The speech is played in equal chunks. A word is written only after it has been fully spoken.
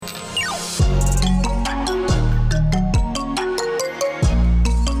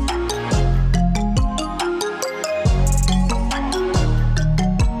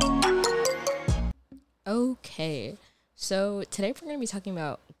today we're going to be talking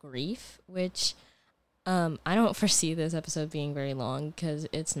about grief, which I don't foresee this episode being very long because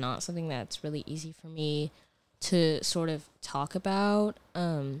it's not something that's really easy for me to sort of talk about.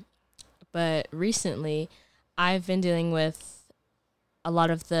 But recently, I've been dealing with a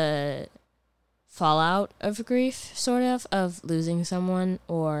lot of the fallout of grief, sort of losing someone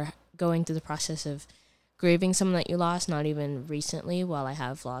or going through the process of grieving someone that you lost, not even recently, while I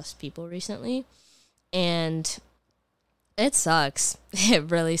have lost people recently. And it sucks. It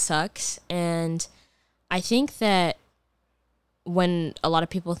really sucks. And I think that when a lot of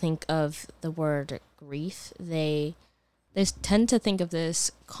people think of the word grief, they tend to think of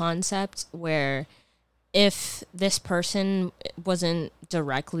this concept where if this person wasn't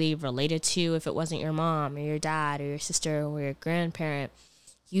directly related to, if it wasn't your mom or your dad or your sister or your grandparent,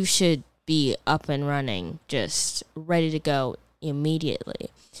 you should be up and running, just ready to go immediately.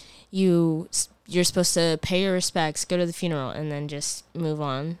 You're supposed to pay your respects, go to the funeral, and then just move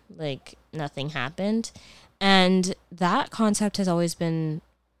on like nothing happened. And that concept has always been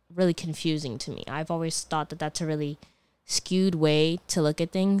really confusing to me. I've always thought that that's a really skewed way to look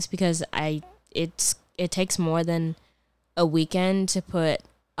at things because it takes more than a weekend to put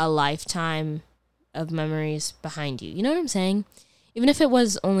a lifetime of memories behind you. You know what I'm saying? Even if it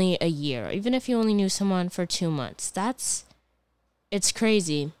was only a year, even if you only knew someone for 2 months, it's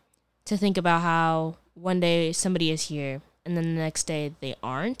crazy to think about how one day somebody is here and then the next day they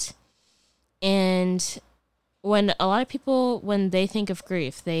aren't. And when a lot of people, when they think of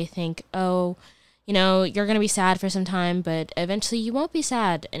grief, they think, oh, you know, you're going to be sad for some time, but eventually you won't be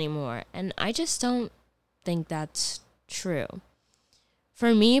sad anymore. And I just don't think that's true.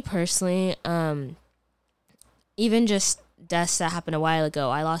 For me personally, even just deaths that happened a while ago,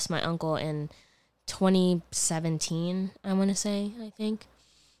 I lost my uncle in 2017, I want to say, I think.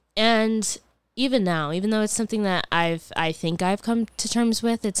 And even now, even though it's something that I think I've come to terms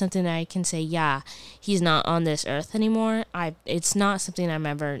with, it's something that I can say, yeah, he's not on this earth anymore. It's not something I'm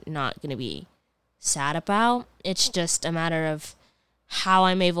ever not going to be sad about. It's just a matter of how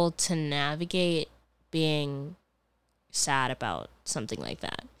I'm able to navigate being sad about something like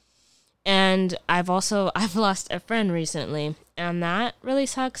that. And I've lost a friend recently, and that really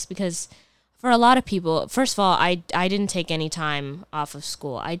sucks because for a lot of people, first of all, I didn't take any time off of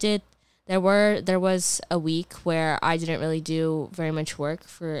school. I did. There was a week where I didn't really do very much work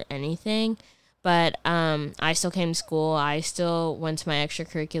for anything, but I still came to school. I still went to my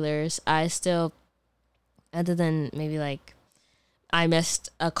extracurriculars. I still, other than maybe like I missed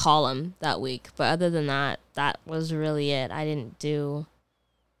a column that week, but other than that, that was really it. I didn't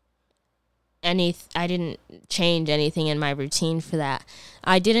change anything in my routine for that.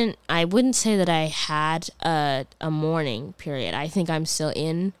 I wouldn't say that I had a mourning period. I think I'm still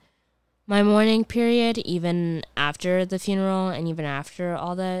in my mourning period, even after the funeral and even after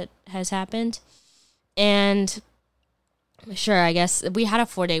all that has happened. And sure, I guess we had a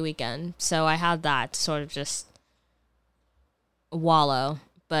 4-day weekend, so I had that to sort of just wallow,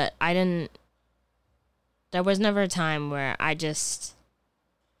 but there was never a time where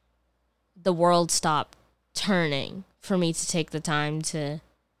the world stopped turning for me to take the time to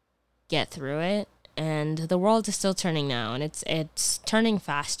get through it. And the world is still turning now, and it's turning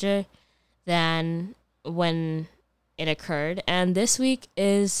faster than when it occurred. And this week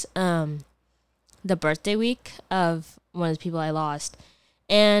is the birthday week of one of the people I lost.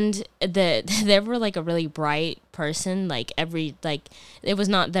 And they were like a really bright person. It was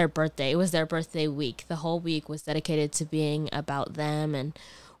not their birthday, it was their birthday week. The whole week was dedicated to being about them and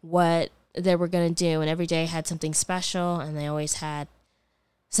what they were going to do. And every day had something special, and they always had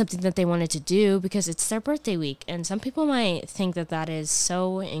something that they wanted to do because it's their birthday week. And some people might think that that is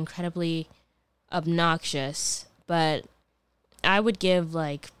so incredibly obnoxious, but I would give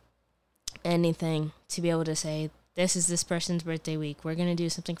like anything to be able to say, this is this person's birthday week. We're going to do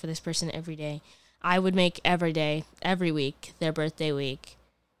something for this person every day. I would make every day, every week, their birthday week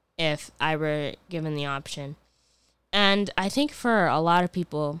if I were given the option. And I think for a lot of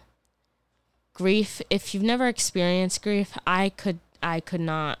people, grief, if you've never experienced grief, I could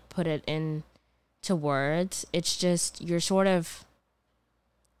not put it into words. It's just you're sort of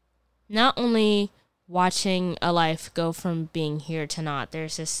not only watching a life go from being here to not.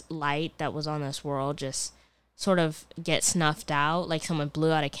 There's this light that was on this world just sort of get snuffed out, like someone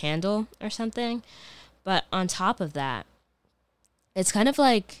blew out a candle or something. But on top of that, it's kind of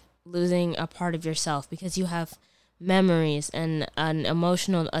like losing a part of yourself because you have memories and an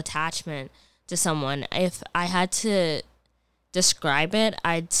emotional attachment to someone. If I had to describe it,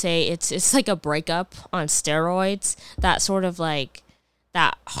 I'd say it's like a breakup on steroids. That sort of like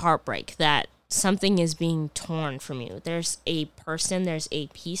that heartbreak, that something is being torn from you. There's a person, there's a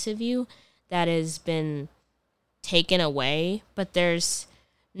piece of you that has been taken away, but there's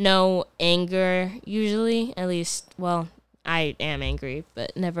no anger usually, at least, well, I am angry,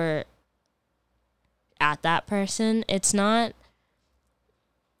 but never at that person. It's knowing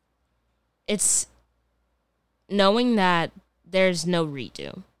that there's no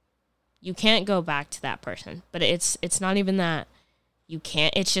redo. You can't go back to that person, but it's not even that you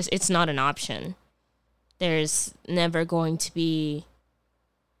can't, it's just, it's not an option. There's never going to be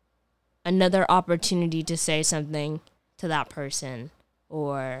another opportunity to say something to that person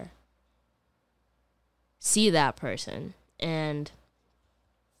or see that person. And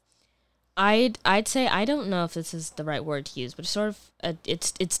I'd say, I don't know if this is the right word to use, but it's sort of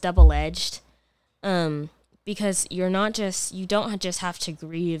it's double-edged, because you don't just have to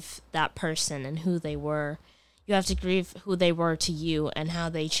grieve that person and who they were. You have to grieve who they were to you and how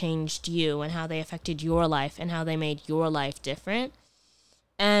they changed you and how they affected your life and how they made your life different.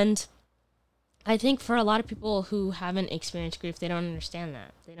 And I think for a lot of people who haven't experienced grief, they don't understand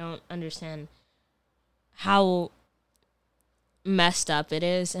that. They don't understand how messed up it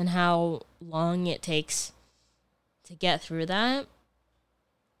is and how long it takes to get through that.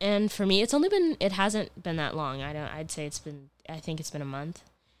 And for me, it hasn't been that long. I think it's been a month.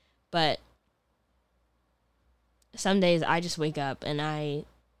 But some days I just wake up and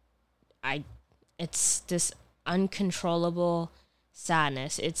it's this uncontrollable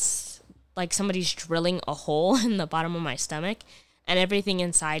sadness. It's like somebody's drilling a hole in the bottom of my stomach, and everything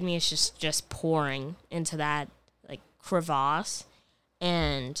inside me is just pouring into that like crevasse,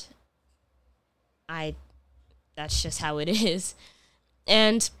 and that's just how it is.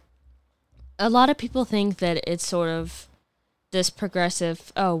 And a lot of people think that it's sort of this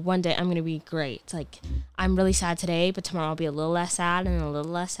progressive, oh, one day I'm going to be great. It's like, I'm really sad today, but tomorrow I'll be a little less sad and a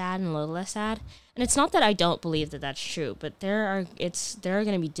little less sad and a little less sad. And it's not that I don't believe that that's true, but there are going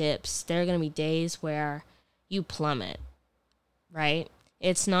to be dips. There are going to be days where you plummet, right?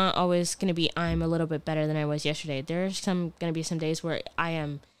 It's not always going to be, I'm a little bit better than I was yesterday. There's going to be some days where I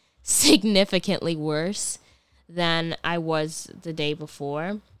am significantly worse than I was the day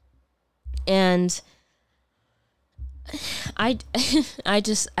before. And I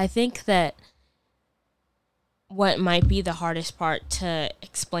think that what might be the hardest part to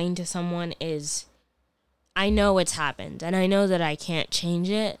explain to someone is, I know it's happened and I know that I can't change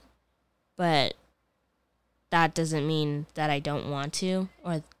it, but that doesn't mean that I don't want to,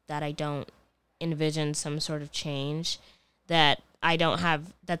 or that I don't envision some sort of change, that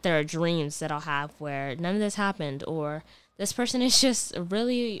there are dreams that I'll have where none of this happened, or this person is just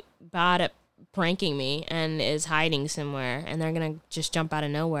really bad at pranking me and is hiding somewhere and they're going to just jump out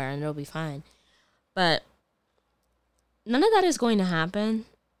of nowhere and it'll be fine. But none of that is going to happen.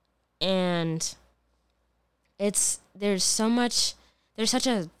 And there's such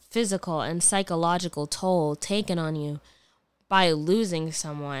a physical and psychological toll taken on you by losing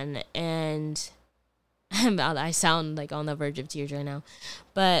someone. And I sound like on the verge of tears right now,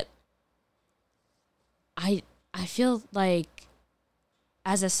 but I feel like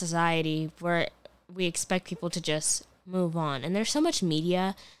as a society where we expect people to just move on, and there's so much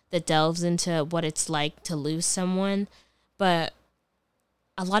media that delves into what it's like to lose someone, but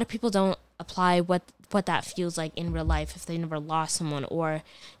a lot of people don't apply what that feels like in real life if they never lost someone, or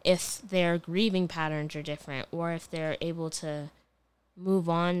if their grieving patterns are different, or if they're able to move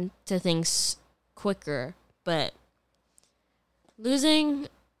on to things quicker. But losing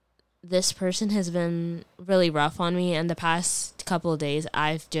this person has been really rough on me, and the past couple of days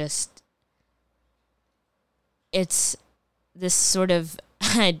it's this sort of,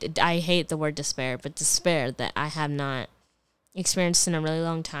 I hate the word despair, but despair that I have not experienced in a really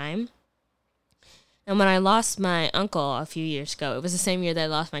long time. And when I lost my uncle a few years ago, it was the same year that I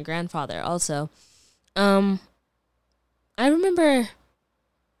lost my grandfather also. I remember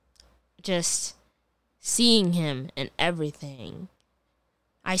just seeing him in everything.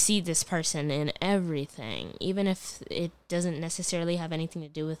 I see this person in everything, even if it doesn't necessarily have anything to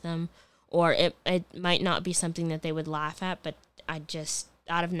do with them, or it might not be something that they would laugh at, but I just,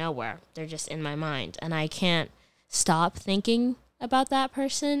 out of nowhere, they're just in my mind. And I can't stop thinking about that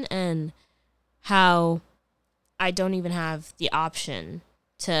person and how I don't even have the option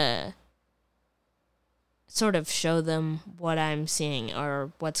to sort of show them what I'm seeing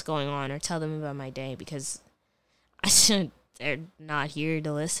or what's going on or tell them about my day, because they're not here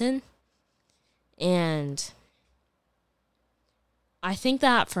to listen. And I think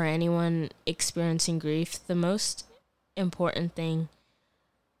that for anyone experiencing grief, the most important thing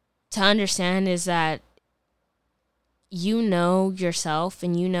to understand is that you know yourself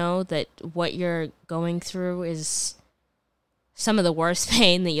and you know that what you're going through is some of the worst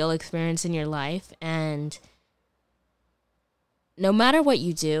pain that you'll experience in your life. And no matter what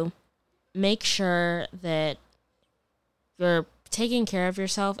you do, make sure that you're taking care of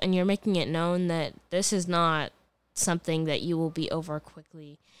yourself and you're making it known that this is not something that you will be over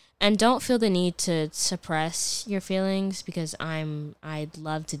quickly. And don't feel the need to suppress your feelings, because I'd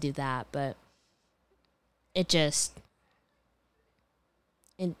love to do that, but it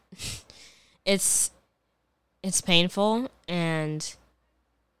it's painful, and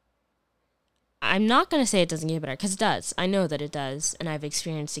I'm not going to say it doesn't get better, because it does. I know that it does, and I've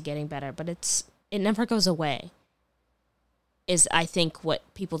experienced it getting better, but it never goes away. Is, I think, what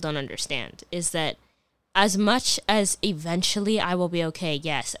people don't understand, is that as much as eventually I will be okay,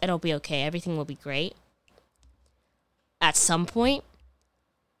 yes, it'll be okay, everything will be great, at some point,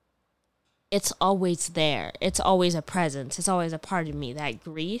 it's always there. It's always a presence. It's always a part of me. That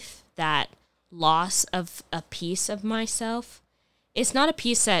grief, that loss of a piece of myself, it's not a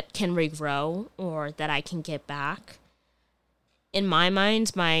piece that can regrow or that I can get back. In my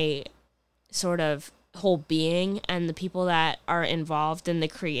mind, my sort of whole being and the people that are involved in the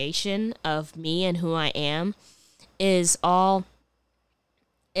creation of me and who I am it's all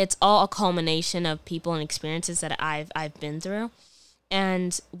a culmination of people and experiences that I've been through.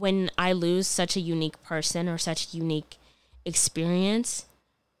 And when I lose such a unique person or such a unique experience,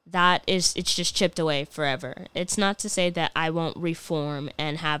 it's just chipped away forever. It's not to say that I won't reform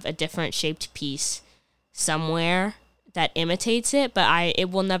and have a different shaped piece somewhere that imitates it, but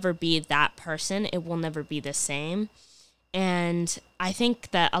it will never be that person. It will never be the same. And I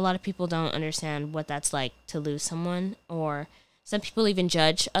think that a lot of people don't understand what that's like to lose someone, or some people even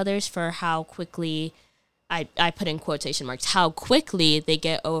judge others for how quickly, I put in quotation marks, how quickly they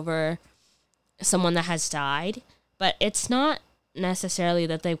get over someone that has died. But it's not necessarily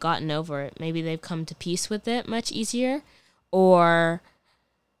that they've gotten over it. Maybe they've come to peace with it much easier, or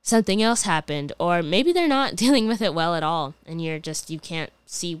something else happened, or maybe they're not dealing with it well at all, and you can't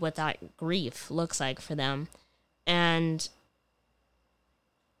see what that grief looks like for them. And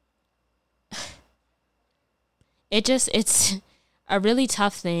it's a really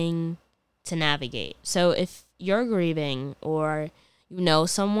tough thing to navigate. So if you're grieving, or you know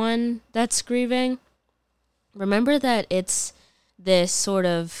someone that's grieving, remember that it's this sort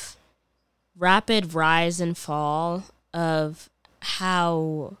of rapid rise and fall of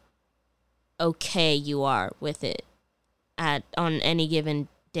how okay you are with it on any given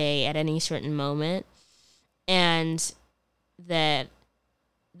day at any certain moment, and that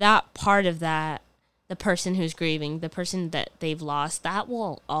part of that, the person who's grieving, the person that they've lost, that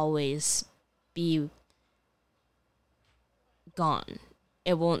will always be gone.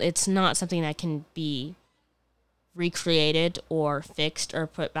 It's not something that can be recreated or fixed or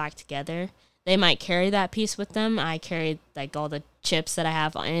put back together. They might carry that piece with them. I carry like all the chips that I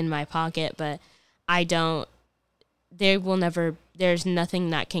have in my pocket, but there's nothing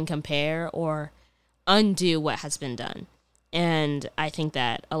that can compare or undo what has been done. And I think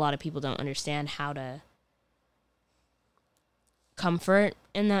that a lot of people don't understand how to comfort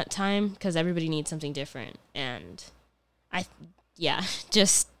in that time, because everybody needs something different. And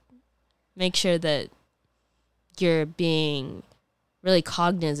just make sure that you're being really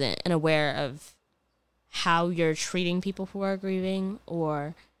cognizant and aware of how you're treating people who are grieving,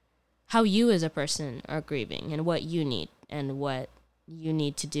 or how you as a person are grieving, and what you need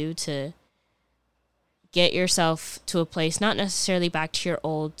to do to get yourself to a place, not necessarily back to your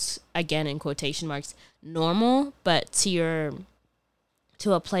old, again in quotation marks, normal, but to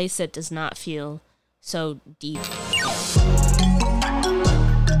a place that does not feel so deep.